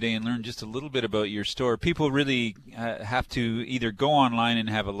with you today and learn just a little bit about your store. People really have to either go online and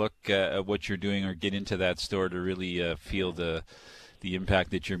have a look at what you're doing, or get into that store to really feel the impact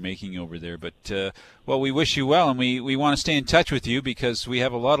that you're making over there. But, well, we wish you well, and we want to stay in touch with you because we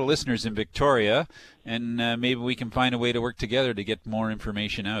have a lot of listeners in Victoria, and maybe we can find a way to work together to get more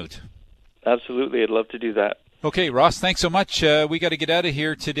information out. Absolutely. I'd love to do that. Okay, Ross, thanks so much. We got to get out of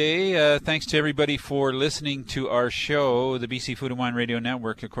here today. Thanks to everybody for listening to our show, the BC Food and Wine Radio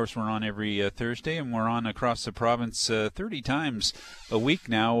Network. Of course, we're on every Thursday, and we're on across the province 30 times a week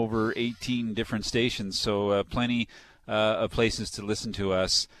now, over 18 different stations. So plenty of places to listen to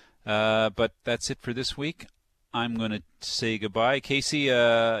us. But that's it for this week. I'm going to say goodbye. Casey,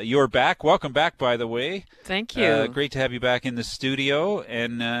 you're back. Welcome back, by the way. Thank you. Great to have you back in the studio.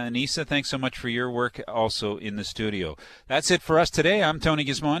 And Anissa, thanks so much for your work also in the studio. That's it for us today. I'm Tony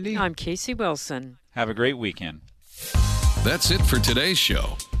Gismondi. I'm Casey Wilson. Have a great weekend. That's it for today's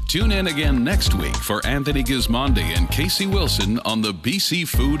show. Tune in again next week for Anthony Gismondi and Casey Wilson on the BC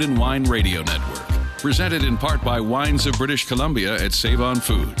Food and Wine Radio Network. Presented in part by Wines of British Columbia at Save-On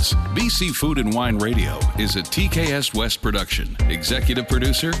Foods. BC Food and Wine Radio is a TKS West production. Executive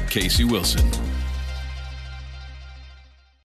producer, Casey Wilson.